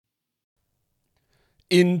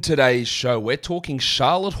In today's show, we're talking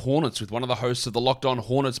Charlotte Hornets with one of the hosts of the Locked On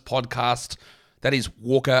Hornets podcast. That is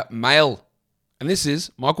Walker Mail. And this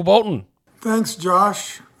is Michael Bolton. Thanks,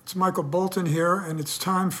 Josh. It's Michael Bolton here, and it's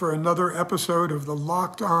time for another episode of the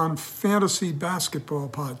Locked On Fantasy Basketball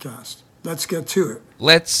podcast. Let's get to it.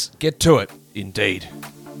 Let's get to it, indeed.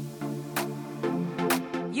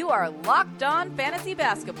 You are Locked On Fantasy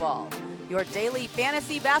Basketball, your daily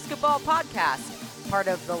fantasy basketball podcast, part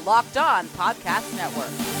of the Locked On Podcast Network.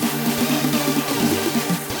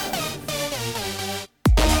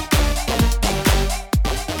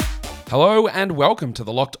 Hello and welcome to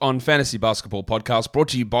the Locked On Fantasy Basketball podcast, brought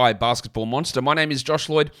to you by Basketball Monster. My name is Josh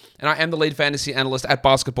Lloyd, and I am the lead fantasy analyst at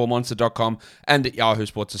basketballmonster.com and at Yahoo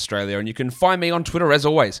Sports Australia. And you can find me on Twitter, as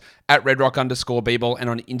always, at redrock_bball and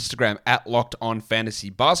on Instagram at Locked On Fantasy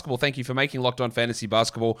Basketball. Thank you for making Locked On Fantasy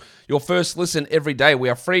Basketball your first listen every day. We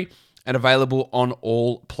are free and available on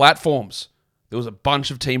all platforms. There was a bunch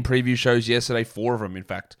of team preview shows yesterday, 4 of them, in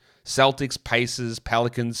fact. Celtics, Pacers,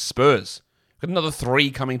 Pelicans, Spurs. Got another 3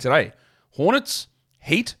 coming today. Hornets,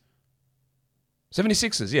 Heat,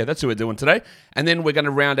 76ers. Yeah, that's who we're doing today. And then we're going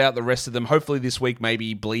to round out the rest of them, hopefully this week,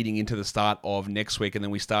 maybe bleeding into the start of next week. And then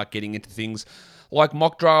we start getting into things like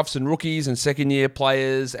mock drafts and rookies and second-year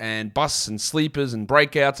players and busts and sleepers and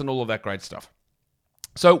breakouts and all of that great stuff.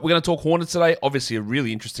 So we're going to talk Hornets today. Obviously a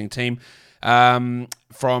really interesting team from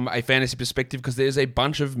a fantasy perspective because there's a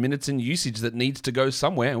bunch of minutes and usage that needs to go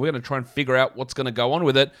somewhere. And we're going to try and figure out what's going to go on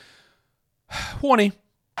with it. Horny.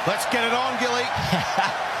 Let's get it on, Gilly.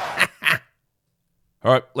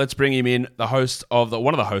 All right, let's bring him in. The host of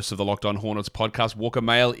one of the hosts of the Locked On Hornets podcast, Walker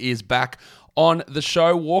Mail, is back on the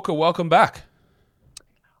show. Walker, welcome back.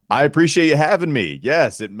 I appreciate you having me.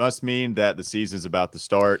 Yes, it must mean that the season's about to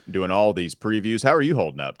start, doing all these previews. How are you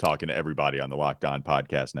holding up, talking to everybody on the Locked On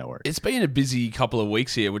Podcast Network? It's been a busy couple of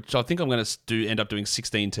weeks here, which I think I'm going to end up doing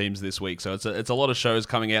 16 teams this week. So it's a lot of shows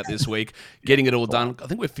coming out this week, getting it all done. I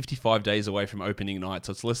think we're 55 days away from opening night,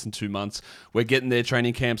 so it's less than 2 months. We're getting there.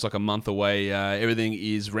 Training camp's like a month away. Everything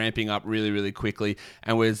is ramping up really, really quickly,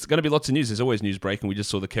 and there's going to be lots of news. There's always news breaking. We just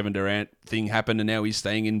saw the Kevin Durant thing happen, and now he's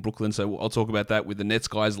staying in Brooklyn, so I'll talk about that with the Nets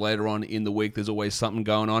guys later on in the week. There's always something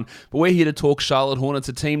going on. But we're here to talk Charlotte Hornets,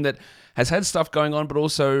 a team that has had stuff going on, but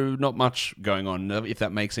also not much going on, if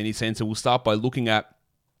that makes any sense. And we'll start by looking at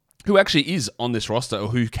who actually is on this roster or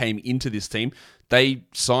who came into this team. They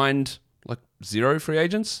signed like 0 free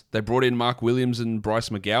agents. They brought in Mark Williams and Bryce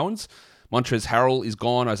McGowans. Montrezl Harrell is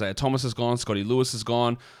gone. Isaiah Thomas is gone. Scotty Lewis is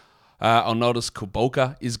gone. Arnoldas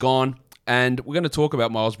Kuboka is gone. And we're going to talk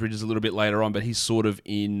about Miles Bridges a little bit later on, but he's sort of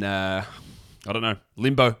in... I don't know,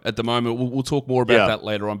 limbo at the moment. We'll talk more about that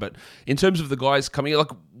later on. But in terms of the guys coming in,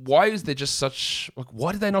 like, why is there just such... Like,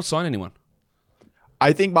 why did they not sign anyone?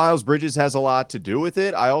 I think Miles Bridges has a lot to do with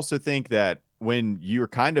it. I also think that when you're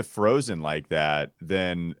kind of frozen like that,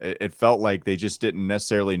 then it felt like they just didn't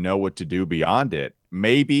necessarily know what to do beyond it.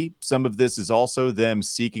 Maybe some of this is also them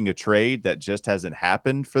seeking a trade that just hasn't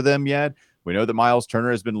happened for them yet. We know that Miles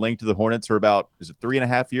Turner has been linked to the Hornets for about, is it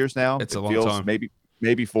 3.5 years now? It's a long time.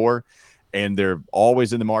 Maybe 4. And they're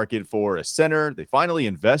always in the market for a center. They finally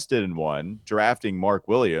invested in one, drafting Mark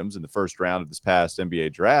Williams in the first round of this past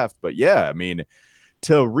NBA draft. But yeah, I mean,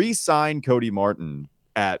 to re-sign Cody Martin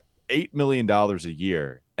at $8 million a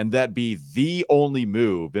year, and that be the only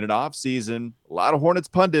move in an offseason, a lot of Hornets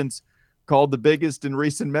pundits called the biggest in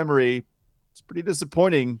recent memory. It's pretty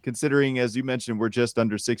disappointing considering, as you mentioned, we're just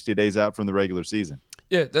under 60 days out from the regular season.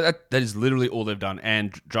 Yeah, that is literally all they've done,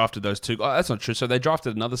 and drafted those 2. Oh, that's not true. So they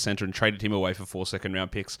drafted another center and traded him away for 4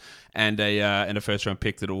 second-round picks and a first-round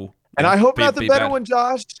pick that'll... And I hope not the better one,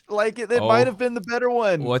 Josh. Like it might have been the better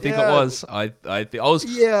one. Well, I think it was. I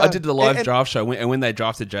did the live draft show, and when they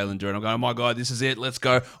drafted Jalen Duren, I'm going, oh my god, this is it. Let's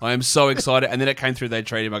go! I am so excited. And then it came through. They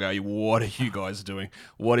traded him. I go, what are you guys doing?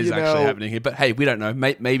 What is actually happening here? But hey, we don't know.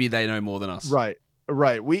 Maybe they know more than us. Right.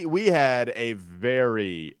 We had a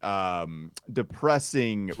very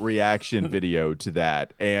depressing reaction video to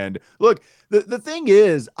that. And look, the thing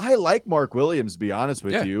is, I like Mark Williams, to be honest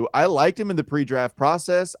with you. I liked him in the pre-draft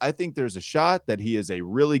process. I think there's a shot that he is a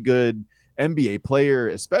really good NBA player,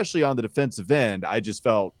 especially on the defensive end. I just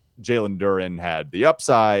felt Jalen Duren had the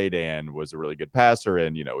upside and was a really good passer.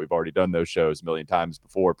 And, we've already done those shows a million times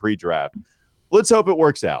before pre-draft. Let's hope it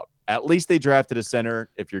works out. At least they drafted a center.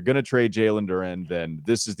 If you're going to trade Jalen Duren, then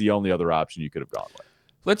this is the only other option you could have gone with.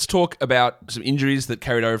 Let's talk about some injuries that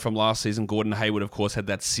carried over from last season. Gordon Hayward, of course, had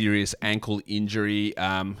that serious ankle injury.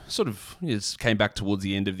 Came back towards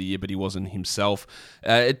the end of the year, but he wasn't himself.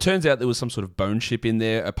 It turns out there was some sort of bone chip in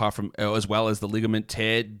there, apart from as well as the ligament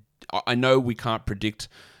tear. I know we can't predict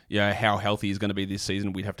how healthy he's going to be this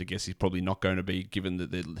season. We'd have to guess he's probably not going to be, given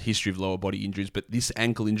the history of lower body injuries. But this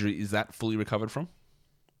ankle injury, is that fully recovered from?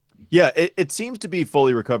 Yeah, it seems to be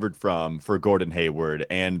fully recovered from for Gordon Hayward.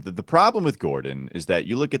 And the problem with Gordon is that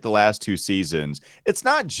you look at the last 2 seasons, it's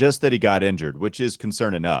not just that he got injured, which is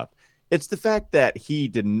concern enough. It's the fact that he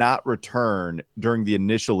did not return during the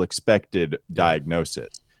initial expected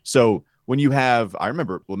diagnosis. So when you have, I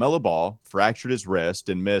remember LaMelo Ball fractured his wrist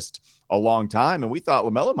and missed a long time, and we thought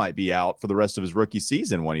LaMelo might be out for the rest of his rookie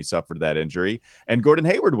season when he suffered that injury, and Gordon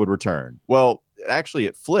Hayward would return. Well, actually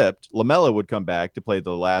it flipped. LaMelo would come back to play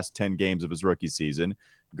the last 10 games of his rookie season.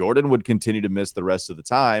 Gordon would continue to miss the rest of the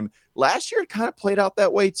time. Last year, it kind of played out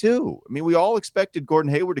that way too. I mean, we all expected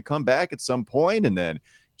Gordon Hayward to come back at some point, and then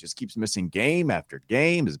just keeps missing game after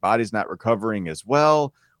game. His body's not recovering as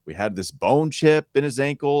well. We had this bone chip in his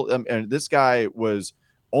ankle. And this guy was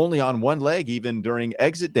only on one leg even during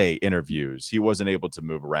exit day interviews. He wasn't able to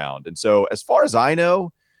move around. And so as far as I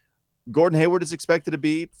know, Gordon Hayward is expected to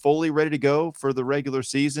be fully ready to go for the regular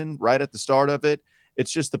season right at the start of it.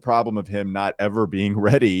 It's just the problem of him not ever being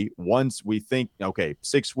ready once we think, okay,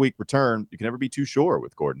 6-week return. You can never be too sure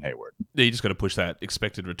with Gordon Hayward. Yeah, you just got to push that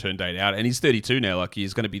expected return date out. And he's 32 now. Like,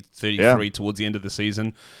 he's going to be 33 towards the end of the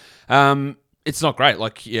season. It's not great.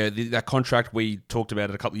 Like, that contract, we talked about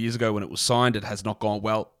it a couple of years ago when it was signed. It has not gone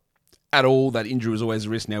well at all. That injury was always a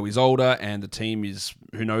risk. Now he's older, and the team is,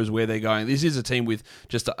 who knows where they're going. This is a team with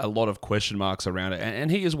just a lot of question marks around it,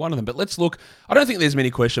 and he is one of them. But let's look. I don't think there's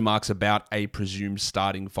many question marks about a presumed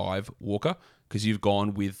starting 5, Walker, because you've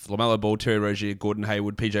gone with LaMelo Ball, Terry Rozier, Gordon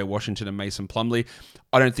Hayward, PJ Washington, and Mason Plumlee.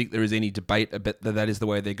 I don't think there is any debate about that is the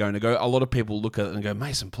way they're going to go. A lot of people look at it and go,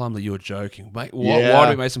 Mason Plumlee, you're joking. Mate,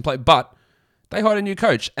 why do Mason play? But they hired a new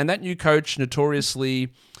coach, and that new coach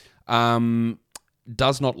notoriously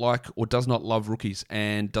does not like or does not love rookies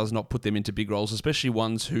and does not put them into big roles, especially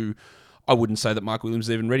ones who I wouldn't say that Mark Williams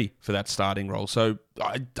is even ready for that starting role. So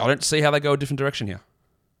I don't see how they go a different direction here.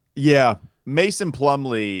 Yeah, Mason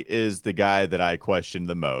Plumlee is the guy that I question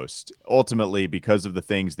the most. Ultimately, because of the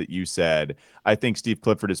things that you said, I think Steve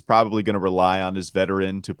Clifford is probably going to rely on his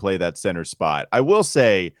veteran to play that center spot. I will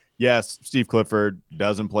say, yes, Steve Clifford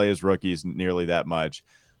doesn't play his rookies nearly that much.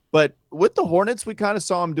 But with the Hornets, we kind of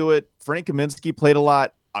saw him do it. Frank Kaminsky played a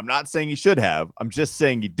lot. I'm not saying he should have. I'm just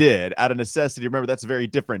saying he did out of necessity. Remember, that's a very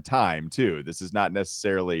different time, too. This is not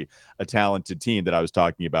necessarily a talented team that I was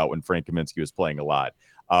talking about when Frank Kaminsky was playing a lot.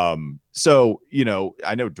 So,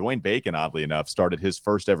 I know Dwayne Bacon, oddly enough, started his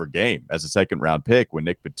first ever game as a second-round pick when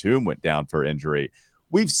Nick Batum went down for injury.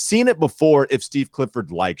 We've seen it before if Steve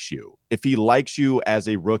Clifford likes you. If he likes you as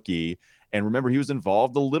a rookie, and remember, he was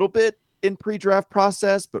involved a little bit in pre-draft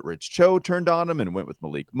process, but Rich Cho turned on him and went with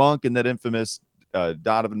Malik Monk in that infamous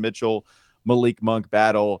Donovan Mitchell, Malik Monk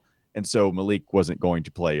battle. And so Malik wasn't going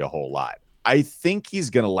to play a whole lot. I think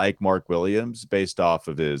he's going to like Mark Williams based off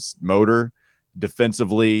of his motor.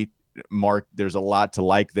 Defensively, Mark, there's a lot to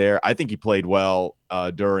like there. I think he played well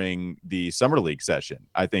during the Summer League session.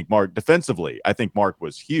 I think Mark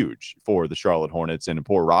was huge for the Charlotte Hornets and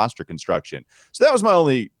poor roster construction. So that was my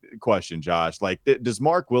only question, Josh. Like, does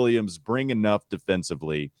Mark Williams bring enough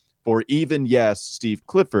defensively for even, Steve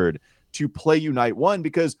Clifford to play you night one?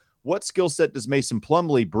 Because what skill set does Mason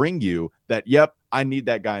Plumlee bring you that, I need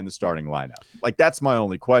that guy in the starting lineup? Like, that's my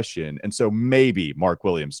only question. And so maybe Mark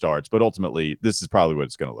Williams starts, but ultimately this is probably what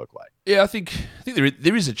it's going to look like. Yeah, I think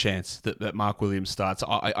there is a chance that Mark Williams starts.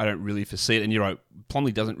 I don't really foresee it. And you're right,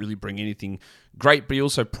 Plumlee doesn't really bring anything great, but he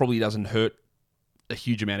also probably doesn't hurt a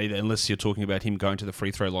huge amount either, unless you're talking about him going to the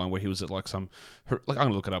free throw line where he was at I'm going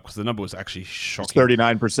to look it up because the number was actually shocking.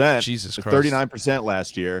 39%. Jesus Christ. 39%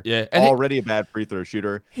 last year. Yeah. And already a bad free throw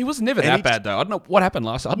shooter. He was never that bad, though. I don't know what happened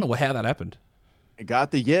last. I don't know how that happened.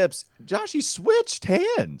 Got the yips. Josh, he switched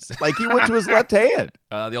hands. Like, he went to his left hand.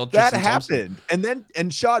 The old that Tristan happened. Thompson.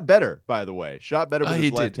 And shot better, by the way. Shot better with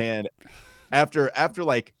his left hand. After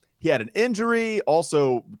he had an injury.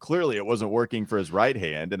 Also, clearly it wasn't working for his right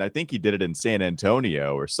hand. And I think he did it in San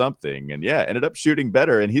Antonio or something. And ended up shooting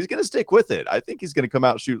better. And he's going to stick with it. I think he's going to come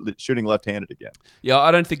out shooting left-handed again. Yeah,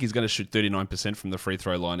 I don't think he's going to shoot 39% from the free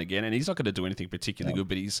throw line again. And he's not going to do anything particularly good.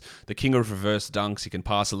 But he's the king of reverse dunks. He can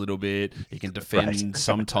pass a little bit. He can defend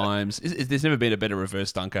sometimes. There's never been a better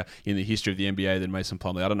reverse dunker in the history of the NBA than Mason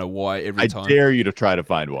Plumlee. I don't know why every time. I dare you to try to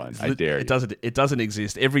find one. I dare you. It doesn't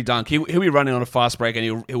exist. Every dunk, he'll be running on a fast break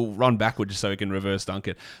and he'll run backwards so he can reverse dunk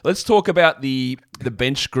it. Let's talk about the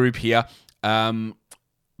bench group here. Bouknight,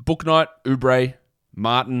 Oubre,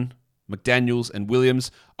 Martin, McDaniels, and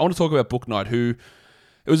Williams. I want to talk about Bouknight, who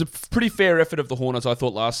It was a pretty fair effort of the Hornets, I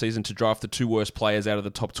thought, last season to draft the two worst players out of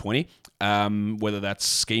the top 20, whether that's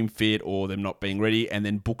scheme fit or them not being ready. And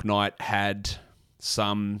then Bouknight had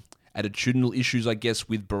some attitudinal issues, I guess,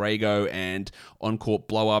 with Borrego and on-court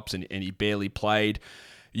blow-ups, and he barely played.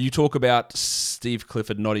 You talk about Steve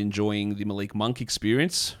Clifford not enjoying the Malik Monk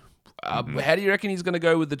experience. How do you reckon he's going to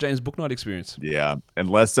go with the James Bouknight experience? Yeah,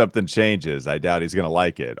 unless something changes, I doubt he's going to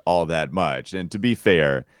like it all that much. And to be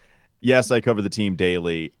fair, yes, I cover the team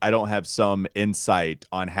daily. I don't have some insight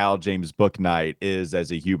on how James Bouknight is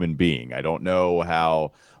as a human being. I don't know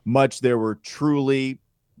how much there were truly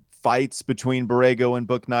fights between Borrego and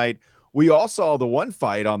Bouknight. We all saw the one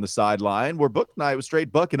fight on the sideline where Bouknight was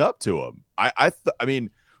straight bucking up to him. I mean,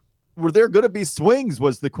 were there going to be swings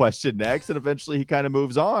was the question next, and eventually he kind of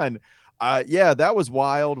moves on. Yeah, that was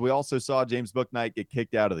wild. We also saw James Bouknight get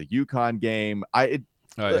kicked out of the UConn game.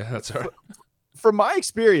 That's all right. From my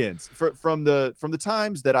experience, from the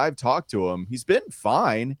times that I've talked to him, he's been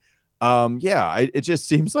fine. It just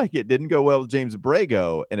seems like it didn't go well with James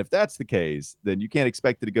Borrego, and if that's the case, then you can't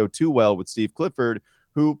expect it to go too well with Steve Clifford,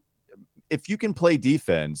 who, if you can play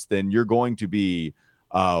defense, then you're going to be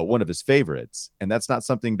one of his favorites, and that's not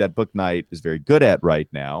something that Bouknight is very good at right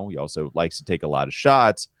now. He also likes to take a lot of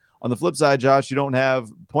shots. On the flip side, Josh, you don't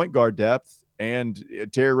have point guard depth. And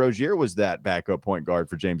Terry Rozier was that backup point guard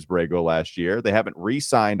for James Borrego last year. They haven't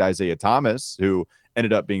re-signed Isaiah Thomas, who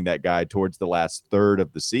ended up being that guy towards the last third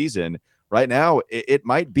of the season. Right now, it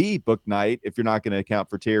might be Bouknight if you're not going to account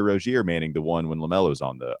for Terry Rozier manning the one when LaMelo's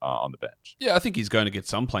on the bench. Yeah, I think he's going to get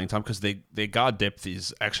some playing time because their guard depth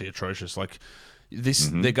is actually atrocious. Like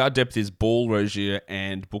their guard depth is Ball, Rozier,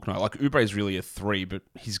 and Bouknight. Like Oubre is really a 3, but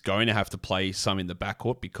he's going to have to play some in the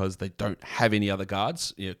backcourt because they don't have any other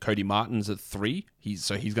guards. Yeah, Cody Martin's at 3, he's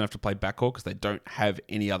going to have to play backcourt because they don't have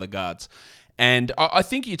any other guards. And I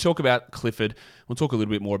think you talk about Clifford. We'll talk a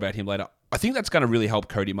little bit more about him later. I think that's going to really help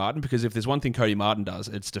Cody Martin because if there's one thing Cody Martin does,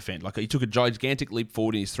 it's defend. Like he took a gigantic leap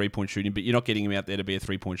forward in his three-point shooting, but you're not getting him out there to be a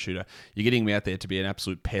three-point shooter. You're getting him out there to be an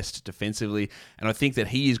absolute pest defensively. And I think that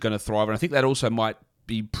he is going to thrive. And I think that also might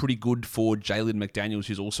be pretty good for Jalen McDaniels,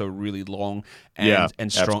 who's also really long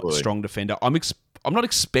and strong defender. I'm not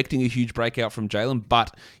expecting a huge breakout from Jalen,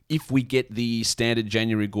 but if we get the standard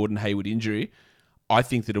January Gordon Hayward injury, I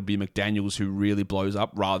think that it'll be McDaniels who really blows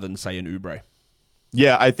up rather than, say, an Oubre.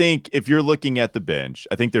 Yeah, I think if you're looking at the bench,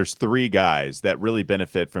 I think there's 3 guys that really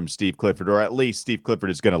benefit from Steve Clifford, or at least Steve Clifford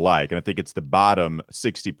is going to like. And I think it's the bottom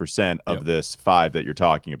 60% of this 5 that you're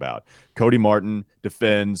talking about. Cody Martin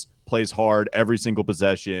defends, plays hard every single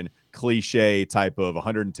possession, cliche type of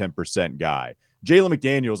 110% guy. Jalen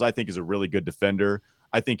McDaniels, I think, is a really good defender.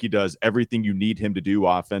 I think he does everything you need him to do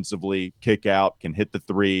offensively, kick out, can hit the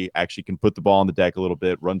 3, actually can put the ball on the deck a little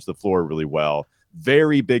bit, runs the floor really well.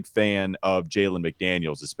 Very big fan of Jalen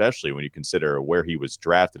McDaniels, especially when you consider where he was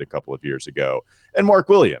drafted a couple of years ago. And Mark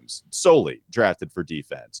Williams, solely drafted for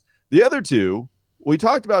defense. The other 2, we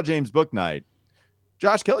talked about James Bouknight.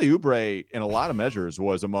 Josh Kelly Oubre, in a lot of measures,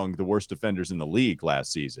 was among the worst defenders in the league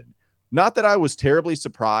last season. Not that I was terribly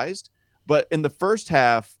surprised, but in the first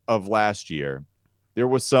half of last year, there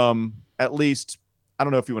was some, at least, I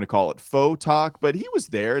don't know if you want to call it faux talk, but he was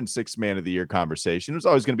there in 6th man of the year conversation. It was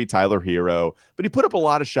always going to be Tyler Hero, but he put up a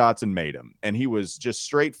lot of shots and made them. And he was just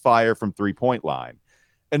straight fire from 3-point line.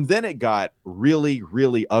 And then it got really,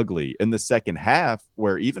 really ugly in the second half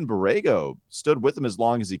where even Borrego stood with him as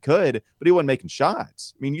long as he could, but he wasn't making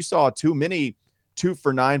shots. I mean, you saw too many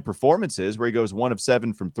 2-for-9 performances where he goes 1 of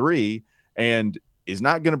 7 from 3 and is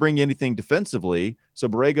not going to bring you anything defensively. So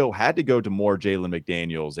Borrego had to go to more Jalen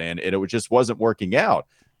McDaniels, and it just wasn't working out.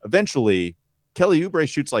 Eventually, Kelly Oubre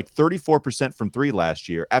shoots like 34% from 3 last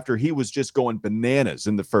year after he was just going bananas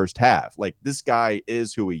in the first half. Like, this guy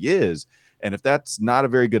is who he is. And if that's not a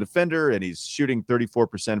very good defender and he's shooting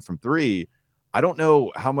 34% from 3, I don't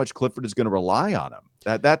know how much Clifford is going to rely on him.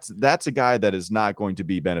 That's a guy that is not going to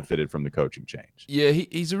be benefited from the coaching change. Yeah,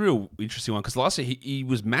 he's a real interesting one because last year he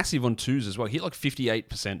was massive on 2s as well. He hit like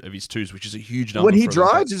 58% of his 2s, which is a huge number. When he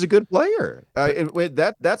drives, he's a good player.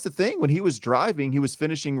 That's the thing. When he was driving, he was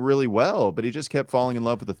finishing really well, but he just kept falling in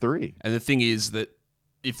love with the 3. And the thing is that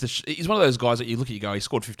he's one of those guys that you look at, you go, he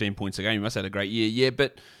scored 15 points a game. He must have had a great year. Yeah,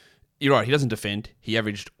 but you're right. He doesn't defend. He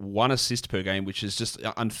averaged 1 assist per game, which is just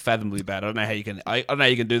unfathomably bad. I don't know how you can. I don't know how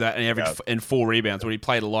you can do that and average and 4 rebounds when he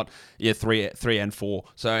played a lot. Yeah, 3 and 4.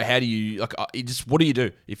 So how do you what do you do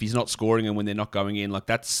if he's not scoring and when they're not going in? Like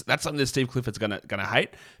that's something that Steve Clifford's gonna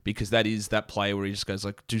hate because that is that play where he just goes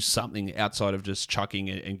like do something outside of just chucking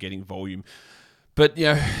and getting volume. But,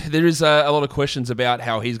 there is a lot of questions about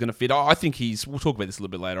how he's going to fit. I think we'll talk about this a little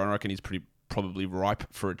bit later. I reckon he's pretty probably ripe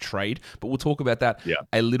for a trade. But we'll talk about that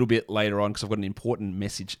a little bit later on because I've got an important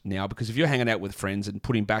message now. Because if you're hanging out with friends and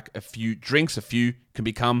putting back a few drinks, a few can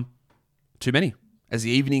become too many. As the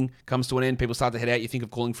evening comes to an end, people start to head out. You think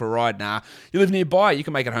of calling for a ride. Nah, you live nearby. You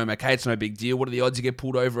can make it home okay. It's no big deal. What are the odds you get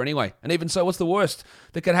pulled over anyway? And even so, what's the worst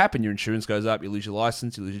that could happen? Your insurance goes up. You lose your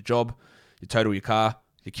license. You lose your job. You total your car.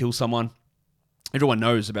 You kill someone. Everyone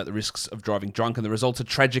knows about the risks of driving drunk, and the results are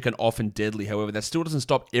tragic and often deadly. However, that still doesn't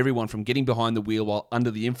stop everyone from getting behind the wheel while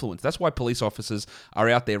under the influence. That's why police officers are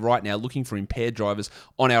out there right now looking for impaired drivers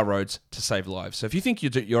on our roads to save lives. So if you think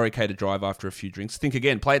you're okay to drive after a few drinks, think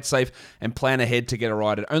again, play it safe, and plan ahead to get a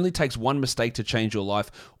ride. It only takes one mistake to change your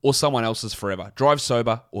life or someone else's forever. Drive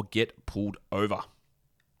sober or get pulled over.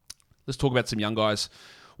 Let's talk about some young guys.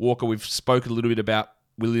 Walker, we've spoken a little bit about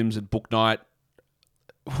Williams and Bouknight.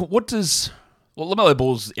 Well, LaMelo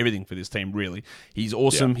Ball's everything for this team, really. He's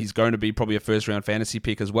awesome. Yeah. He's going to be probably a first-round fantasy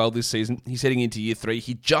pick as well this season. He's heading into year 3.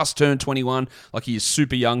 He just turned 21. Like, he is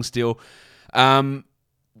super young still. How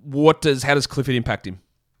does Clifford impact him?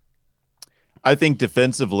 I think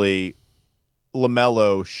defensively,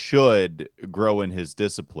 LaMelo should grow in his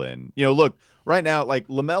discipline. Look, right now, like,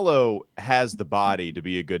 LaMelo has the body to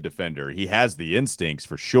be a good defender. He has the instincts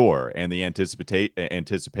for sure and the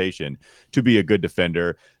anticipation to be a good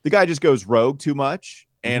defender. The guy just goes rogue too much.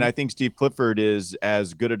 And I think Steve Clifford is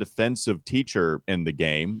as good a defensive teacher in the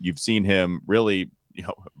game. You've seen him really,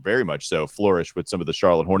 very much so flourish with some of the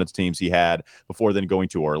Charlotte Hornets teams he had before then going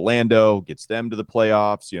to Orlando, gets them to the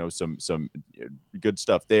playoffs, some good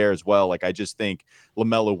stuff there as well. Like, I just think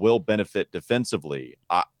LaMelo will benefit defensively.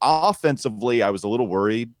 Offensively, I was a little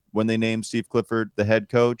worried when they named Steve Clifford the head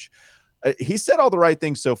coach. He said all the right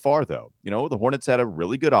things so far, though. The Hornets had a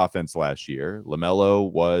really good offense last year. LaMelo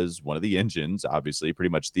was one of the engines, obviously, pretty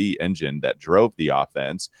much the engine that drove the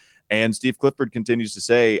offense. And Steve Clifford continues to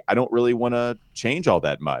say, I don't really want to change all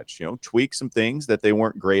that much, tweak some things that they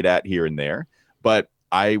weren't great at here and there. But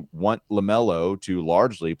I want LaMelo to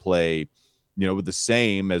largely play, the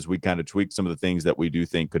same as we kind of tweak some of the things that we do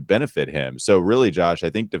think could benefit him. So really, Josh, I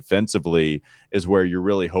think defensively is where you're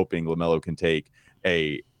really hoping LaMelo can take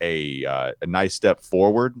a nice step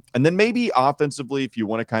forward. And then maybe offensively, if you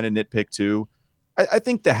want to kind of nitpick too, I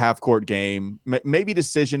think the half-court game, maybe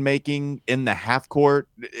decision-making in the half-court,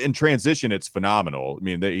 in transition, it's phenomenal. I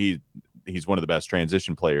mean, he's one of the best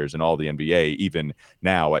transition players in all the NBA, even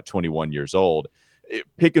now at 21 years old.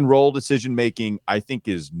 Pick-and-roll decision-making, I think,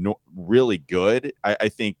 is really good. I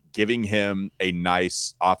think giving him a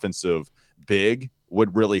nice offensive big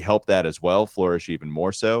would really help that as well, flourish even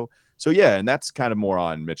more so. So, yeah, and that's kind of more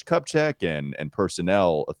on Mitch Kupchak and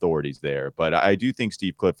personnel authorities there. But I do think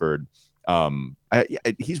Steve Clifford –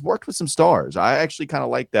 he's worked with some stars. I actually kind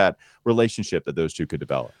of like that relationship that those two could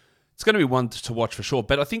develop. It's going to be one to watch for sure.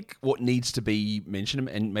 But I think what needs to be mentioned,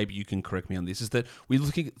 and maybe you can correct me on this, is that we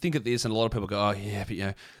think of this and a lot of people go, oh, yeah,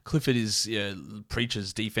 but Clifford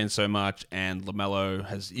preaches defense so much and LaMelo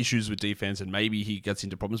has issues with defense and maybe he gets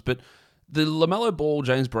into problems. But the LaMelo Ball,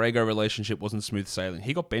 James Borrego relationship wasn't smooth sailing.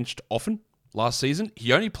 He got benched often last season.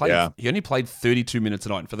 He only played 32 minutes a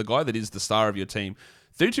night. And for the guy that is the star of your team,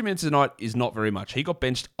 32 minutes a night is not very much. He got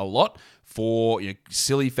benched a lot for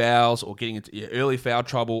silly fouls or getting into early foul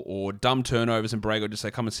trouble or dumb turnovers, and Borrego just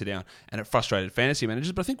say, come and sit down. And it frustrated fantasy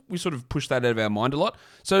managers, but I think we sort of pushed that out of our mind a lot.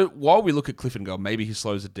 So while we look at Clifford and go, maybe he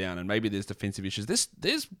slows it down and maybe there's defensive issues,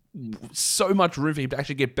 there's so much room for him to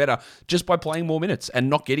actually get better just by playing more minutes and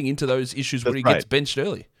not getting into those issues where he gets benched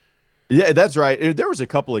early. Yeah, that's right. There was a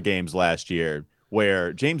couple of games last year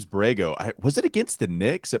where James Borrego, was it against the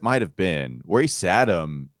Knicks? It might have been, where he sat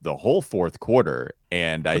him the whole fourth quarter.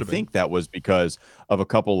 And I think that was because of a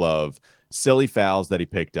couple of silly fouls that he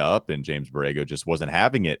picked up, and James Borrego just wasn't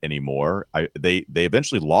having it anymore. They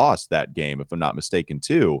eventually lost that game, if I'm not mistaken,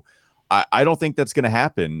 too. I don't think that's going to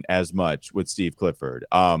happen as much with Steve Clifford.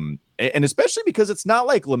 And especially because it's not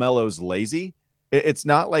like LaMelo's lazy. It's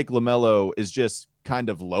not like LaMelo is just kind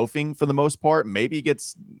of loafing for the most part. Maybe he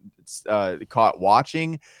gets caught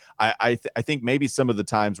watching. I think maybe some of the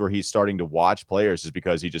times where he's starting to watch players is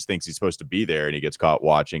because he just thinks he's supposed to be there and he gets caught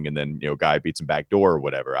watching, and then guy beats him back door or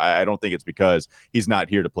whatever. I don't think it's because he's not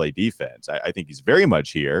here to play defense. I think he's very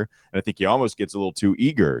much here, and I think he almost gets a little too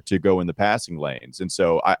eager to go in the passing lanes. And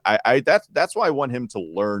so that's why I want him to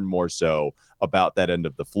learn more so about that end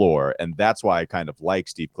of the floor, and that's why I kind of like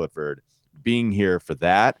Steve Clifford being here for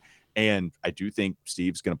that. And I do think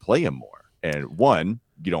Steve's going to play him more. And one,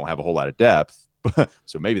 you don't have a whole lot of depth.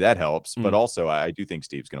 So maybe that helps. But also, I do think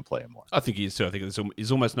Steve's going to play him more. I think he is too. I think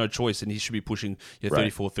there's almost no choice, and he should be pushing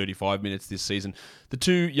 34, 35 minutes this season. The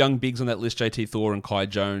two young bigs on that list, JT Thor and Kai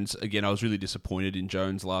Jones, again, I was really disappointed in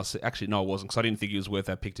Jones last. Actually, no, I wasn't, because I didn't think he was worth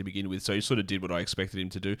that pick to begin with. So he sort of did what I expected him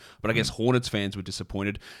to do. But I guess Hornets fans were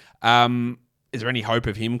disappointed. Is there any hope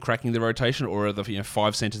of him cracking the rotation, or are the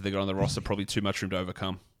 5 centers they got on the roster probably too much for him to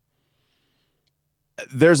overcome?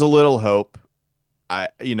 There's a little hope.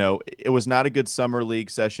 It was not a good summer league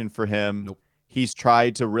session for him. Nope. He's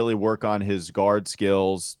tried to really work on his guard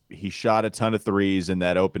skills. He shot a ton of threes in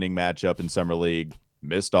that opening matchup in summer league,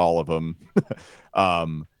 missed all of them.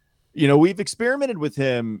 We've experimented with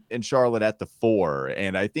him in Charlotte at the 4,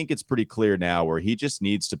 and I think it's pretty clear now where he just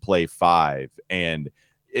needs to play 5. And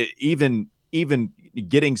even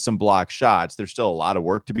getting some block shots, there's still a lot of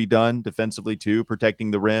work to be done defensively too,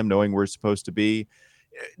 protecting the rim, knowing where it's supposed to be.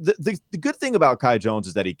 The good thing about Kai Jones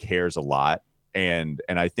is that he cares a lot, and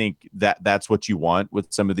I think that's what you want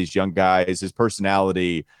with some of these young guys. His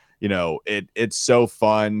personality, it's so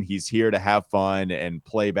fun. He's here to have fun and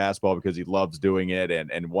play basketball because he loves doing it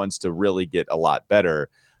and wants to really get a lot better.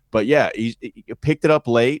 But yeah, he picked it up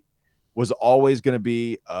late, was always going to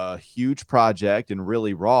be a huge project and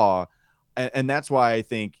really raw. And that's why I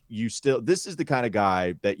think this is the kind of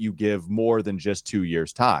guy that you give more than just 2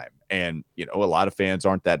 years time. And, a lot of fans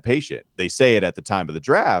aren't that patient. They say it at the time of the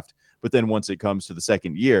draft, but then once it comes to the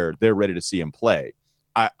second year, they're ready to see him play.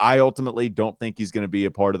 I ultimately don't think he's going to be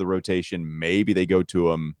a part of the rotation. Maybe they go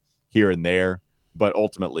to him here and there, but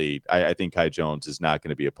ultimately I think Kai Jones is not going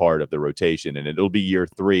to be a part of the rotation. And it'll be year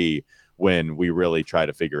 3 when we really try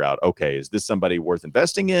to figure out, okay, is this somebody worth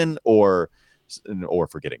investing in or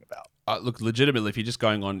forgetting about? Look, legitimately, if you're just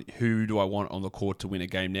going on who do I want on the court to win a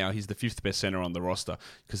game now, he's the 5th best center on the roster,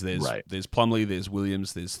 because there's Plumlee, there's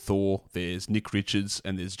Williams, there's Thor, there's Nick Richards,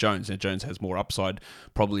 and there's Jones. And Jones has more upside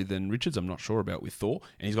probably than Richards. I'm not sure about with Thor,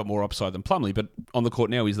 and he's got more upside than Plumlee. But on the court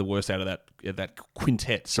now, he's the worst out of that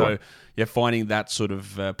quintet. Sure. So finding that sort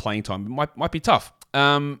of playing time might be tough.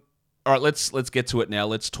 All right, let's get to it now.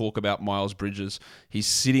 Let's talk about Miles Bridges. He's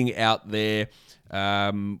sitting out there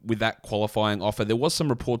with that qualifying offer. There was some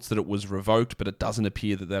reports that it was revoked, but it doesn't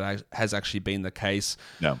appear that has actually been the case.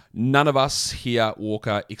 No. None of us here,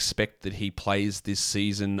 Walker, expect that he plays this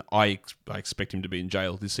season. I expect him to be in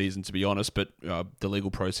jail this season, to be honest, but the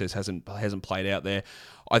legal process hasn't played out there.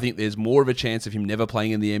 I think there's more of a chance of him never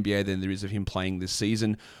playing in the NBA than there is of him playing this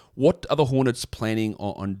season. What are the Hornets planning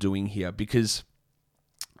on doing here? Because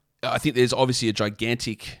I think there's obviously a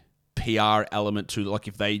gigantic PR element to, like,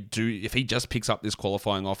 if he just picks up this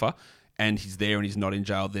qualifying offer and he's there and he's not in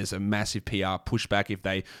jail, there's a massive PR pushback. If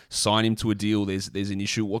they sign him to a deal, there's an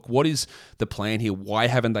issue. What is the plan here? Why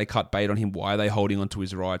haven't they cut bait on him? Why are they holding on to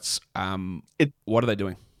his rights? What are they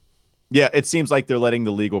doing? Yeah, it seems like they're letting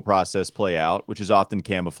the legal process play out, which is often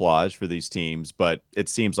camouflage for these teams, but it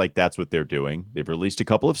seems like that's what they're doing. They've released a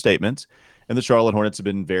couple of statements, and the Charlotte Hornets have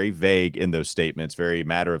been very vague in those statements, very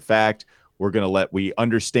matter of fact. We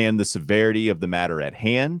understand the severity of the matter at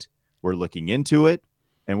hand. We're looking into it,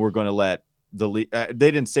 and we're going to let they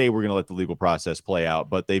didn't say we're going to let the legal process play out,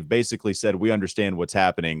 but they've basically said we understand what's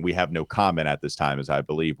happening. We have no comment at this time, is I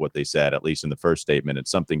believe what they said, at least in the first statement, and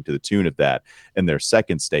something to the tune of that in their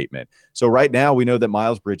second statement. So right now we know that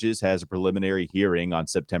Miles Bridges has a preliminary hearing on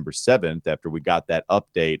September 7th after we got that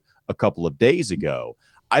update a couple of days ago.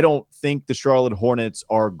 I don't think the Charlotte Hornets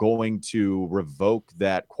are going to revoke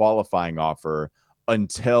that qualifying offer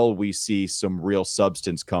until we see some real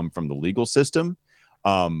substance come from the legal system.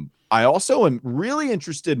 I also am really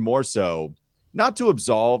interested, more so, not to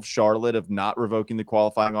absolve Charlotte of not revoking the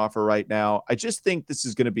qualifying offer right now. I just think this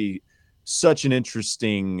is going to be such an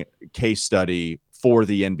interesting case study for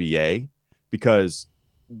the NBA, because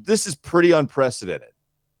this is pretty unprecedented,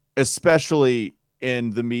 especially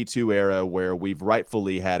in the Me Too era, where we've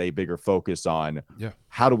rightfully had a bigger focus on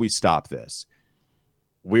how do we stop this?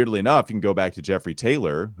 Weirdly enough, you can go back to Jeffrey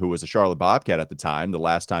Taylor, who was a Charlotte Bobcat at the time. The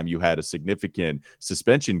last time you had a significant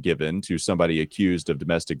suspension given to somebody accused of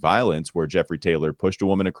domestic violence, where Jeffrey Taylor pushed a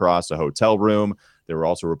woman across a hotel room. There were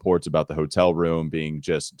also reports about the hotel room being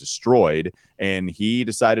just destroyed. And he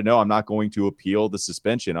decided, no, I'm not going to appeal the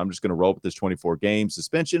suspension. I'm just going to roll with this 24-game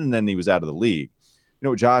suspension. And then he was out of the league.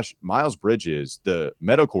 Josh, Miles Bridges, the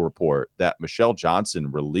medical report that Michelle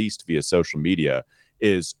Johnson released via social media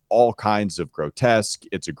is all kinds of grotesque.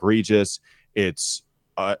 It's egregious. It's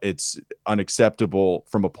unacceptable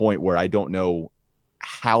from a point where I don't know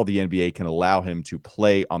how the NBA can allow him to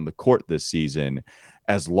play on the court this season,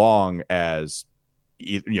 as long as,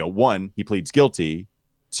 one, he pleads guilty,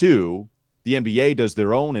 2, the NBA does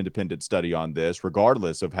their own independent study on this,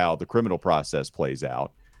 regardless of how the criminal process plays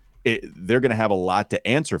out, they're going to have a lot to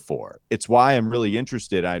answer for. It's why I'm really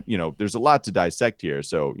interested. There's a lot to dissect here.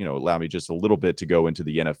 So, allow me just a little bit to go into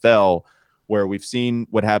the NFL, where we've seen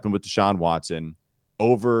what happened with Deshaun Watson,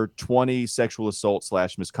 over 20 sexual assault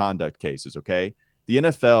 / misconduct cases. Okay. The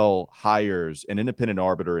NFL hires an independent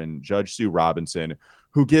arbiter in Judge Sue Robinson,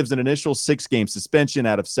 who gives an initial 6-game suspension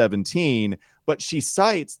out of 17, but she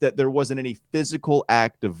cites that there wasn't any physical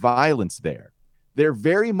act of violence there. There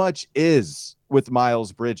very much is with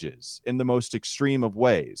Miles Bridges in the most extreme of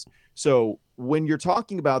ways. So when you're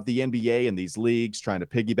talking about the NBA and these leagues trying to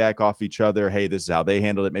piggyback off each other, hey, this is how they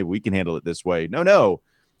handle it, maybe we can handle it this way. No.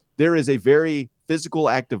 There is a very physical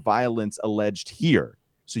act of violence alleged here.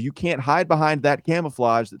 So you can't hide behind that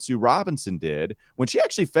camouflage that Sue Robinson did when she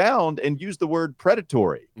actually found and used the word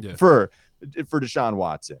predatory for Deshaun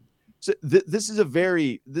Watson. So this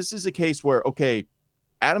is a case where, okay,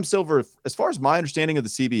 Adam Silver, as far as my understanding of the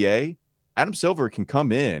CBA, Adam Silver can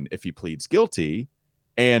come in if he pleads guilty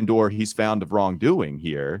or he's found of wrongdoing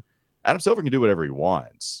here. Adam Silver can do whatever he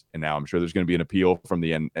wants. And now I'm sure there's going to be an appeal from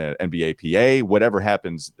the NBAPA, whatever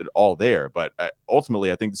happens, all there. But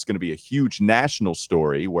ultimately, I think this is going to be a huge national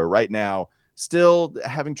story where right now, still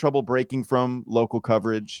having trouble breaking from local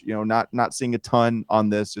coverage, not seeing a ton on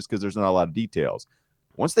this just because there's not a lot of details.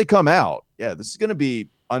 Once they come out, this is going to be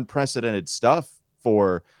unprecedented stuff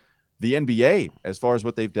for the NBA as far as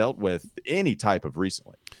what they've dealt with any type of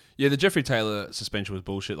recently. Yeah, the Jeffrey Taylor suspension was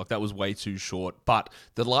bullshit. Like, that was way too short. But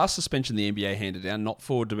the last suspension the NBA handed down, not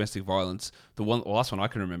for domestic violence, the last one I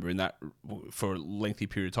can remember in that for a lengthy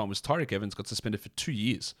period of time was Tyreke Evans got suspended for 2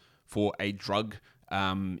 years for a drug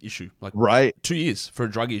issue. Like, right, 2 years for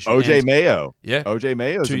a drug issue. OJ Mayo. Yeah. OJ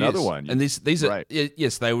Mayo is another one. And these are, right.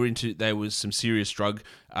 Yes, there was some serious drug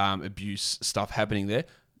abuse stuff happening there.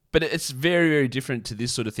 But it's very, very different to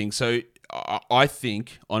this sort of thing. So I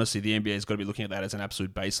think, honestly, the NBA has got to be looking at that as an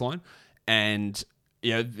absolute baseline. And,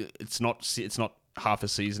 it's not half a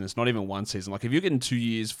season. It's not even one season. Like, if you're getting 2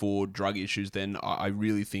 years for drug issues, then I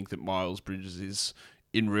really think that Miles Bridges is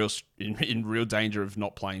in real danger of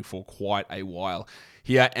not playing for quite a while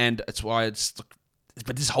here. And it's why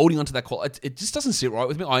but just holding on to that quality, it just doesn't sit right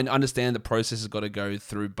with me. I understand the process has got to go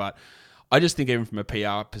through, but I just think even from a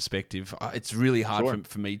PR perspective, it's really hard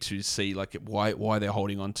for me to see like why they're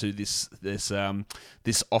holding on to this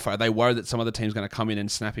offer. Are they worried that some other team's going to come in and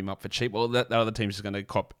snap him up for cheap? Well, that other team's just going to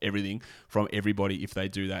cop everything from everybody if they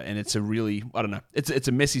do that. And it's a really, I don't know, it's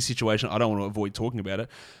a messy situation. I don't want to avoid talking about it,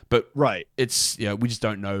 but right, it's we just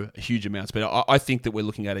don't know huge amounts. But I think that we're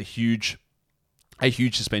looking at a huge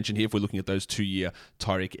suspension here if we're looking at those 2-year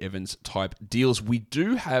Tyreke Evans type deals. We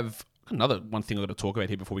do have another one thing I've got to talk about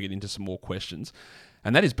here before we get into some more questions,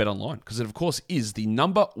 and that is BetOnline, because it, of course, is the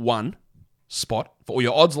number one spot for all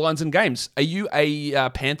your odds, lines, and games. Are you a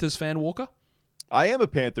Panthers fan, Walker? I am a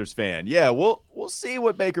Panthers fan. Yeah, we'll see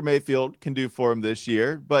what Baker Mayfield can do for him this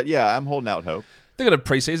year, but yeah, I'm holding out hope. They've got a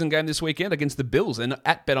preseason game this weekend against the Bills, and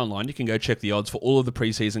at BetOnline, you can go check the odds for all of the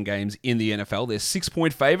preseason games in the NFL. They're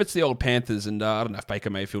 6-point favorites, the old Panthers, and I don't know if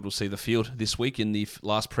Baker Mayfield will see the field this week in the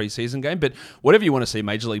last preseason game, but whatever you want to see,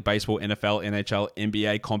 Major League Baseball, NFL, NHL,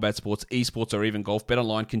 NBA, combat sports, esports, or even golf,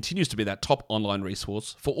 BetOnline continues to be that top online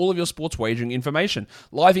resource for all of your sports wagering information.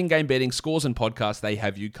 Live in-game betting, scores, and podcasts, they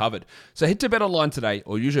have you covered. So head to BetOnline today,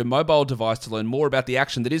 or use your mobile device to learn more about the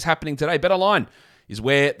action that is happening today. BetOnline is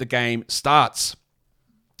where the game starts.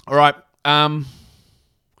 All right. I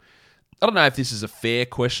don't know if this is a fair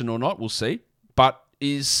question or not. We'll see. But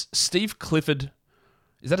is Steve Clifford,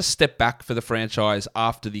 is that a step back for the franchise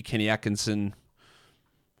after the Kenny Atkinson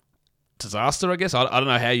disaster, I guess? I don't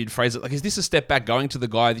know how you'd phrase it. Like, is this a step back going to the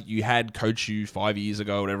guy that you had coach you 5 years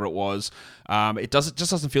ago, whatever it was? It just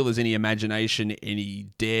doesn't feel there's any imagination, any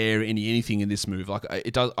dare, anything in this move. Like,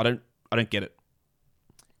 it does. I don't get it.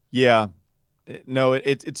 Yeah. No,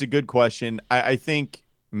 it's a good question. I think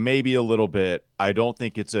maybe a little bit. I don't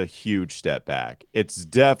think it's a huge step back. It's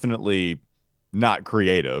definitely not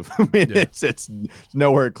creative. I mean, Yeah. it's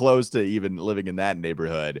nowhere close to even living in that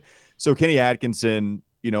neighborhood. So Kenny Atkinson,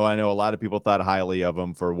 I know a lot of people thought highly of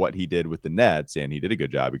him for what he did with the Nets, and he did a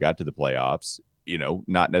good job. He got to the playoffs.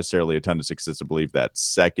 Not necessarily a ton of success, I believe, that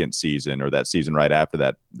second season or that season right after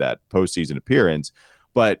that postseason appearance.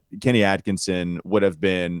 But Kenny Atkinson would have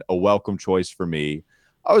been a welcome choice for me.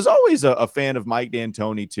 I was always a fan of Mike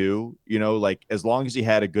D'Antoni too. Like, as long as he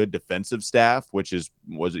had a good defensive staff, which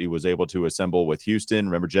he was able to assemble with Houston.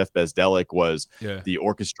 Remember, Jeff Bezdelik was the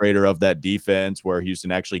orchestrator of that defense where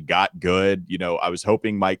Houston actually got good. I was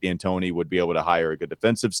hoping Mike D'Antoni would be able to hire a good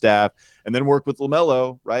defensive staff and then work with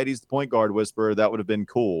LaMelo, right? He's the point guard whisperer. That would have been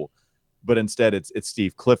cool. but instead it's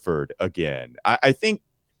Steve Clifford again. I think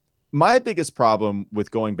my biggest problem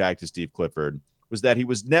with going back to Steve Clifford was that he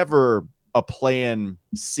was never a plan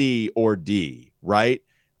C or D, right?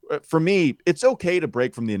 For me, it's okay to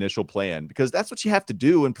break from the initial plan because that's what you have to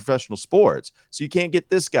do in professional sports. So you can't get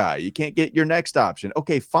this guy, you can't get your next option.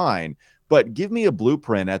 Okay, fine. But give me a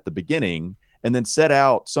blueprint at the beginning and then set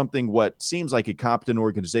out something what seems like a competent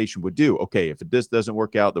organization would do. Okay, if this doesn't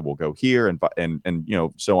work out, then we'll go here and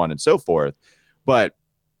so on and so forth. But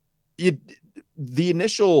the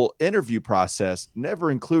initial interview process never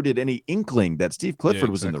included any inkling that Steve Clifford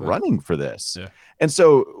was in the running for this. Yeah. And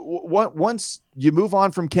so once you move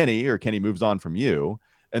on from Kenny, or Kenny moves on from you,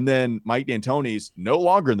 and then Mike D'Antoni's no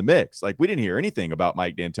longer in the mix. Like, we didn't hear anything about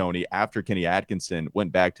Mike D'Antoni after Kenny Atkinson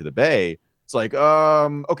went back to the Bay. It's like,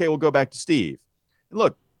 okay, we'll go back to Steve. And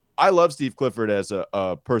look, I love Steve Clifford as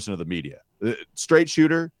a person of the media. Straight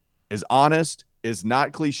shooter, is honest, is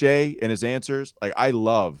not cliche in his answers. Like, I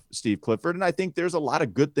love Steve Clifford, and I think there's a lot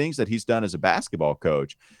of good things that he's done as a basketball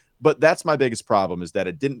coach. But that's my biggest problem, is that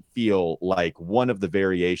it didn't feel like one of the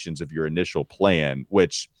variations of your initial plan,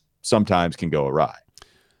 which sometimes can go awry.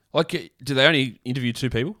 Like, did they only interview two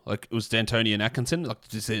people? Like, it was D'Antoni and Atkinson? Like,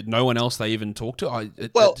 is there no one else they even talked to?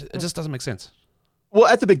 It just doesn't make sense. Well,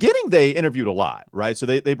 at the beginning, they interviewed a lot, right? So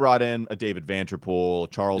they brought in a David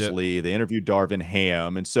Vanterpool, Charles Lee. They interviewed Darvin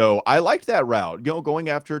Ham. And so I liked that route, going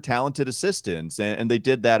after talented assistants. And they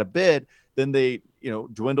did that a bit. Then they,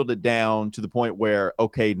 dwindled it down to the point where,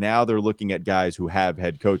 okay, now they're looking at guys who have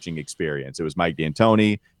head coaching experience. It was Mike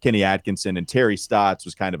D'Antoni, Kenny Atkinson, and Terry Stotts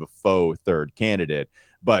was kind of a faux third candidate,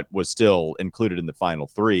 but was still included in the final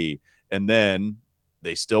three. And then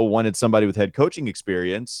they still wanted somebody with head coaching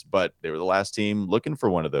experience, but they were the last team looking for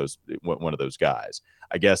one of those guys.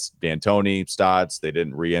 I guess D'Antoni, Stotts, they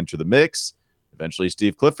didn't re-enter the mix. Eventually,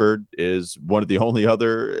 Steve Clifford is one of the only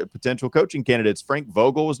other potential coaching candidates. Frank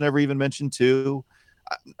Vogel was never even mentioned too.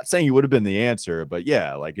 I'm not saying he would have been the answer, but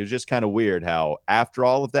yeah, like, it was just kind of weird how after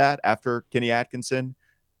all of that, after Kenny Atkinson,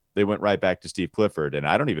 they went right back to Steve Clifford. And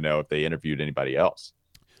I don't even know if they interviewed anybody else.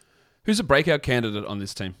 Who's a breakout candidate on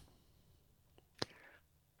this team?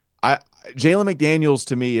 Jalen McDaniels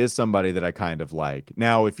to me is somebody that I kind of like.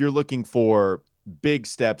 Now, if you're looking for big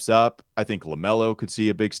steps up, I think LaMelo could see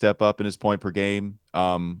a big step up in his point per game.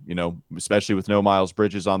 Especially with no Miles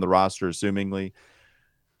Bridges on the roster, assumingly.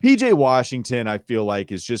 PJ Washington, I feel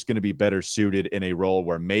like, is just going to be better suited in a role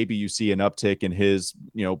where maybe you see an uptick in his,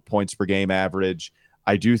 points per game average.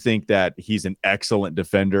 I do think that he's an excellent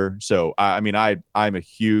defender. So, I'm a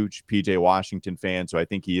huge PJ Washington fan, so I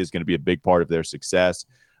think he is going to be a big part of their success.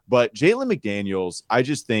 But Jalen McDaniels, I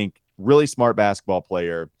just think, really smart basketball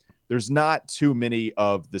player. There's not too many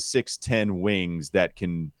of the 6'10" wings that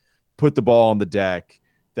can put the ball on the deck,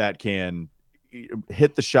 that can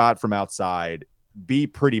hit the shot from outside, be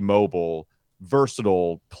pretty mobile,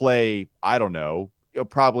 versatile, play, I don't know,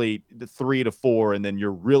 probably the 3 to 4, and then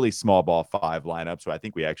your really small ball 5 lineup. So I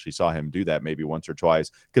think we actually saw him do that maybe once or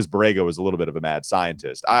twice because Borrego was a little bit of a mad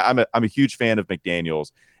scientist. I'm a huge fan of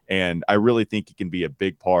McDaniels, and I really think he can be a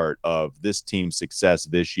big part of this team's success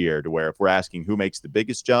this year, to where if we're asking who makes the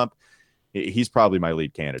biggest jump, he's probably my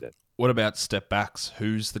lead candidate. What about step backs?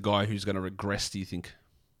 Who's the guy who's going to regress, do you think?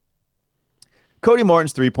 Cody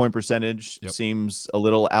Martin's 3-point percentage seems a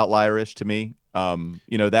little outlierish to me.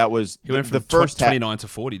 That was he went from the first 29 to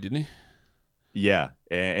 40, didn't he? Yeah,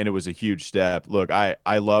 and it was a huge step. Look,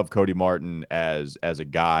 I love Cody Martin as a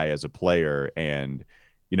guy, as a player, and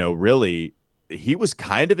really he was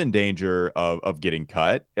kind of in danger of getting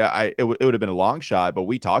cut. It would have been a long shot, but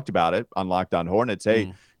we talked about it on Locked On Hornets.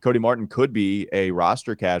 Hey, Cody Martin could be a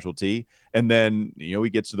roster casualty, and then he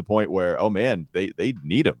gets to the point where, oh man, they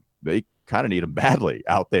need him. They kind of need him badly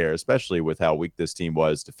out there, especially with how weak this team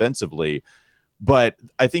was defensively. But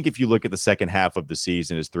I think if you look at the second half of the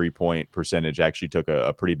season, his 3-point percentage actually took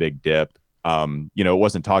a pretty big dip. It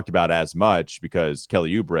wasn't talked about as much because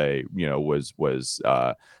Kelly Oubre, was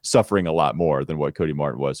suffering a lot more than what Cody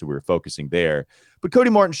Martin was. So we were focusing there. But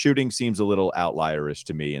Cody Martin's shooting seems a little outlierish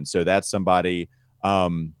to me. And so that's somebody,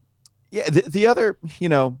 the other,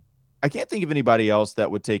 I can't think of anybody else that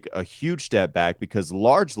would take a huge step back because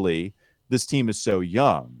largely this team is so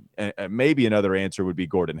young. And maybe another answer would be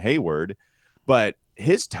Gordon Hayward, but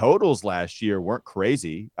his totals last year weren't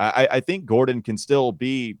crazy. I think Gordon can still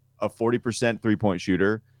be a 40% 3-point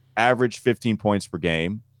shooter, average 15 points per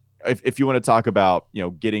game. If you want to talk about,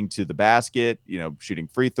 getting to the basket, shooting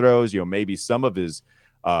free throws, maybe some of his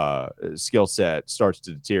skill set starts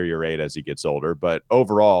to deteriorate as he gets older. But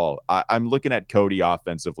overall, I'm looking at Cody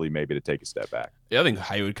offensively maybe to take a step back. Yeah, I think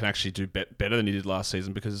Hayward can actually do better than he did last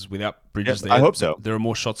season because without Bridges there, I hope so. There are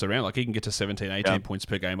more shots around. Like he can get to 17, 18 points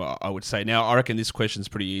per game, I would say. Now, I reckon this question's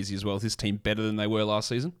pretty easy as well. Is this team better than they were last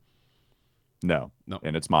season? No. No.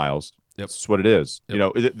 And it's Miles. Yep. That's what it is. Yep. You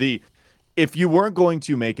know, if you weren't going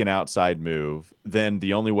to make an outside move, then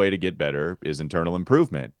the only way to get better is internal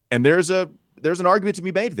improvement. And there's an argument to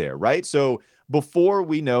be made there, right? So before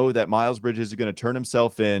we know that Miles Bridges is going to turn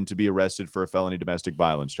himself in to be arrested for a felony domestic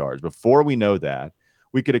violence charge, before we know that,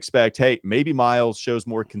 we could expect, hey, maybe Miles shows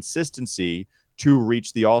more consistency to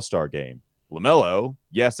reach the All-Star game. LaMelo,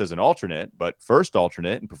 yes, as an alternate, but first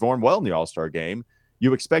alternate and performed well in the All-Star game.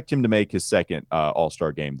 You expect him to make his second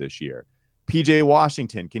All-Star game this year. PJ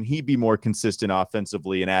Washington, can he be more consistent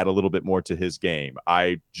offensively and add a little bit more to his game?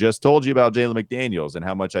 I just told you about Jalen McDaniels and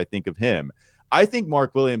how much I think of him. I think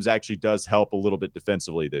Mark Williams actually does help a little bit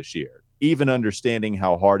defensively this year, even understanding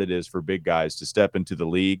how hard it is for big guys to step into the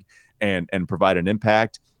league and provide an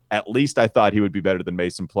impact. At least I thought he would be better than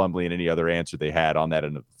Mason Plumlee and any other answer they had on that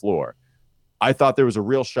end of the floor. I thought there was a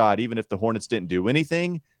real shot, even if the Hornets didn't do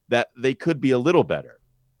anything, that they could be a little better.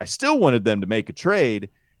 I still wanted them to make a trade.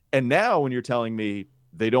 And now when you're telling me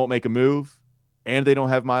they don't make a move and they don't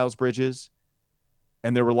have Miles Bridges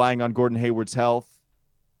and they're relying on Gordon Hayward's health,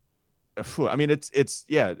 I mean, I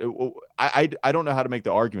don't know how to make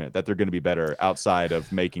the argument that they're going to be better outside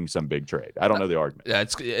of making some big trade. I don't know the argument. Yeah,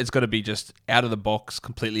 it's got to be just out of the box,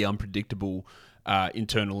 completely unpredictable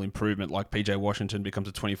internal improvement. Like PJ Washington becomes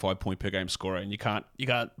a 25-point per game scorer, and you can't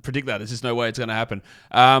predict that. There's just no way it's going to happen.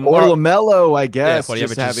 Or LaMelo, I guess,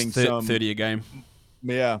 just having some 30 a game.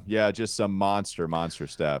 Yeah, just some monster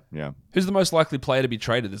step. Yeah. Who's the most likely player to be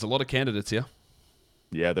traded? There's a lot of candidates here.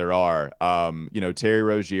 Yeah, there are. Terry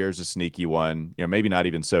Rozier is a sneaky one. Maybe not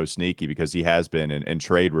even so sneaky because he has been in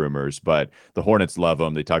trade rumors, but the Hornets love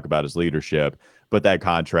him. They talk about his leadership. But that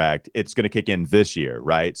contract, it's going to kick in this year,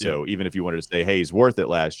 right? Yeah. So even if you wanted to say, hey, he's worth it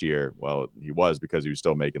last year, well, he was because he was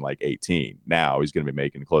still making like 18. Now he's going to be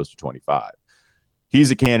making close to 25.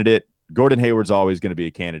 He's a candidate. Gordon Hayward's always going to be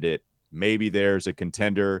a candidate. Maybe there's a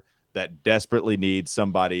contender that desperately needs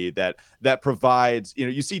somebody that provides,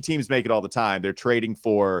 you see teams make it all the time. They're trading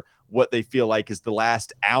for what they feel like is the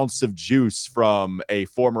last ounce of juice from a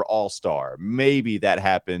former all-star. Maybe that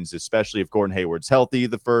happens, especially if Gordon Hayward's healthy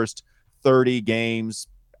the first 30 games,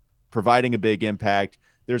 providing a big impact.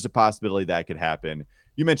 There's a possibility that could happen.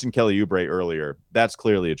 You mentioned Kelly Oubre earlier. That's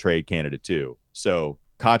clearly a trade candidate too. So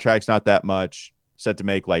contract's not that much. Set to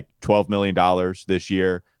make like $12 million this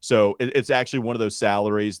year. So it's actually one of those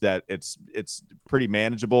salaries that it's pretty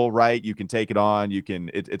manageable, right? You can take it on.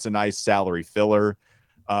 It's a nice salary filler.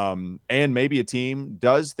 And maybe a team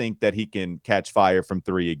does think that he can catch fire from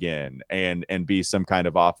three again and be some kind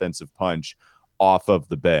of offensive punch off of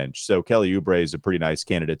the bench. So Kelly Oubre is a pretty nice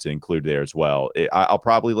candidate to include there as well. I'll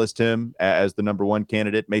probably list him as the number one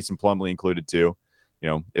candidate. Mason Plumlee included too,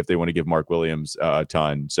 if they want to give Mark Williams a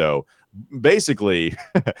ton. So basically,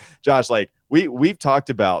 Josh, like we've talked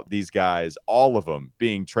about these guys, all of them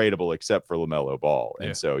being tradable except for LaMelo Ball.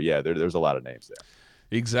 And so, there's a lot of names there.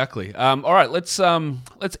 Exactly. All right, let's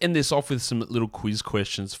end this off with some little quiz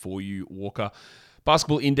questions for you, Walker.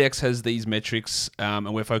 Basketball Index has these metrics,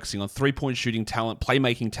 and we're focusing on three-point shooting talent,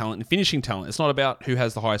 playmaking talent, and finishing talent. It's not about who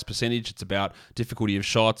has the highest percentage. It's about difficulty of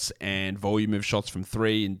shots and volume of shots from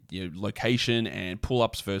three, and location and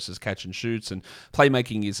pull-ups versus catch and shoots. And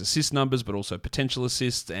playmaking is assist numbers, but also potential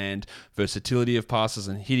assists and versatility of passes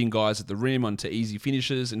and hitting guys at the rim onto easy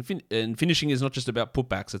finishes. And finishing is not just about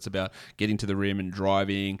putbacks. It's about getting to the rim and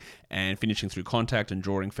driving and finishing through contact and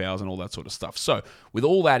drawing fouls and all that sort of stuff. So with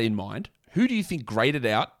all that in mind, who do you think graded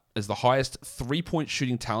out as the highest three-point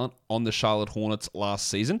shooting talent on the Charlotte Hornets last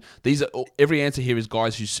season? Every answer here is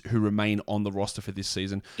guys who remain on the roster for this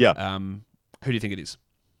season. Yeah. Who do you think it is?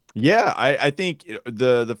 Yeah, I think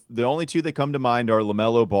the only two that come to mind are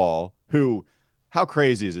LaMelo Ball, who, how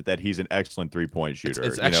crazy is it that he's an excellent three-point shooter?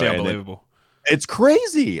 It's actually unbelievable. It's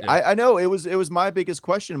crazy. Yeah. I know it was my biggest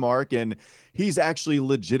question mark, and he's actually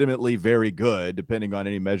legitimately very good, depending on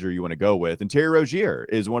any measure you want to go with. And Terry Rozier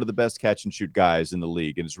is one of the best catch and shoot guys in the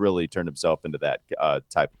league, and has really turned himself into that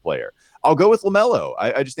type of player. I'll go with LaMelo.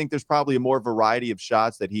 I just think there's probably a more variety of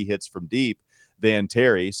shots that he hits from deep than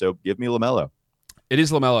Terry. So give me LaMelo. It is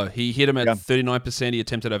LaMelo. He hit him at Yeah. 39%. He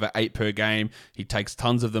attempted over 8 per game. He takes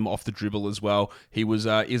tons of them off the dribble as well. He's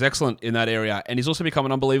excellent in that area. And he's also become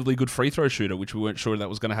an unbelievably good free throw shooter, which we weren't sure that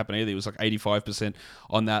was going to happen either. He was like 85%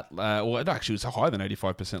 on that. Well, actually, it was higher than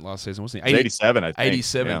 85% last season, wasn't he? 87, I think.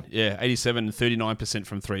 87. Yeah, 87 and 39%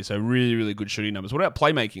 from three. So really, really good shooting numbers. What about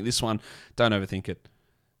playmaking? This one, don't overthink it.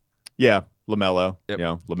 Yeah, LaMelo. Yep. You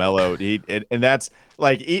know, LaMelo. And that's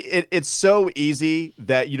like it's so easy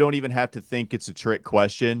that you don't even have to think it's a trick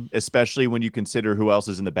question, especially when you consider who else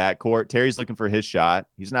is in the backcourt. Terry's looking for his shot.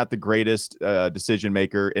 He's not the greatest decision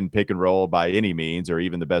maker in pick and roll by any means, or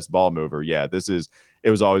even the best ball mover. Yeah, it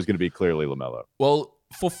was always going to be clearly LaMelo. Well,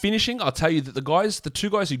 for finishing, I'll tell you that the two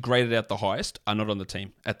guys who graded out the highest are not on the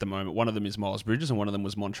team at the moment. One of them is Miles Bridges and one of them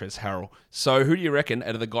was Montrezl Harrell. So who do you reckon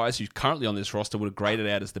out of the guys who's currently on this roster would have graded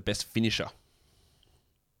out as the best finisher?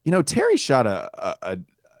 You know, Terry shot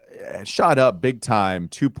shot up big time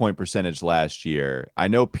 2-point percentage last year. I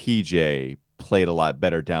know PJ played a lot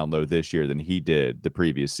better down low this year than he did the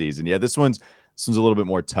previous season. Yeah, this one's a little bit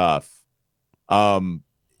more tough.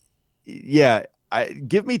 Yeah.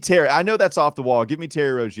 Give me Terry. I know that's off the wall. Give me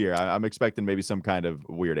Terry Rozier. I'm expecting maybe some kind of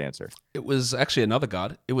weird answer. It was actually another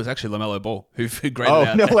guard. It was actually LaMelo Ball who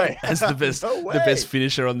graded out as the best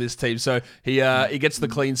finisher on this team. So he gets the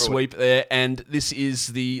clean sweep there. And this is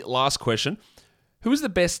the last question. Who is the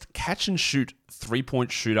best catch and shoot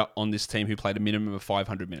 3-point shooter on this team who played a minimum of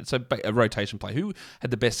 500 minutes? So a rotation play. Who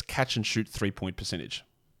had the best catch and shoot 3-point percentage?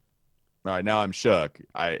 All right, now I'm shook.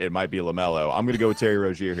 It might be LaMelo. I'm going to go with Terry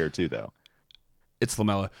Rozier here too, though. It's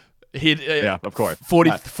LaMelo. He had, yeah, of course.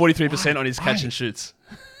 43% on his catch and shoots.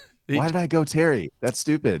 Why did I go Terry? That's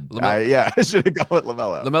stupid. I should have gone with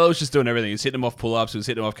LaMelo. LaMelo was just doing everything. He was hitting him off pull-ups. He was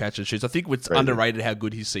hitting him off catch and shoots. I think it's underrated how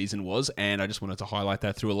good his season was, and I just wanted to highlight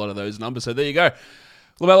that through a lot of those numbers. So there you go.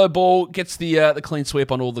 LaMelo Ball gets the clean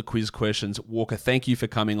sweep on all the quiz questions. Walker, thank you for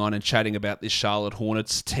coming on and chatting about this Charlotte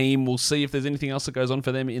Hornets team. We'll see if there's anything else that goes on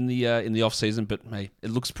for them in the off season. But hey,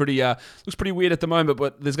 it looks pretty weird at the moment.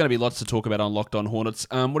 But there's going to be lots to talk about on Locked On Hornets.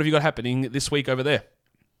 What have you got happening this week over there?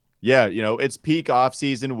 Yeah, you know, it's peak off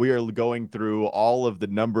season. We are going through all of the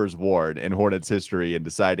numbers worn in Hornets history and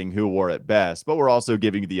deciding who wore it best. But we're also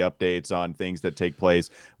giving you the updates on things that take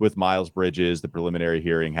place with Miles Bridges, the preliminary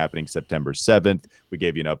hearing happening September 7th. We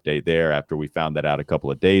gave you an update there after we found that out a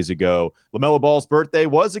couple of days ago. LaMelo Ball's birthday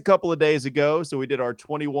was a couple of days ago, so we did our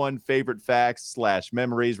 21 favorite facts /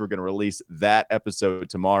 memories. We're going to release that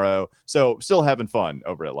episode tomorrow. So still having fun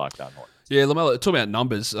over at Locked On Hornets. Yeah, LaMelo, talking about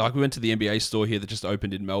numbers, like we went to the NBA store here that just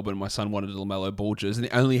opened in Melbourne. My son wanted a LaMelo Ball jersey, and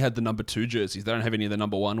they only had the number 2 jerseys. They don't have any of the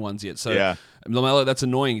number 1 ones yet. So, yeah. LaMelo, that's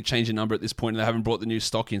annoying. You change your number at this point, and they haven't brought the new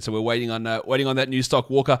stock in. So we're waiting on that new stock.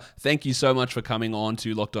 Walker, thank you so much for coming on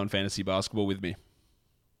to Locked On Fantasy Basketball with me.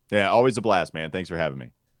 Yeah, always a blast, man. Thanks for having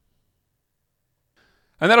me.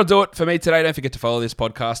 And that'll do it for me today. Don't forget to follow this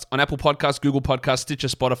podcast on Apple Podcasts, Google Podcasts, Stitcher,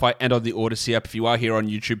 Spotify, and on the Odyssey app. If you are here on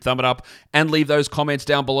YouTube, thumb it up and leave those comments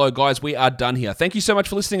down below. Guys, we are done here. Thank you so much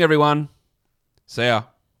for listening, everyone. See ya.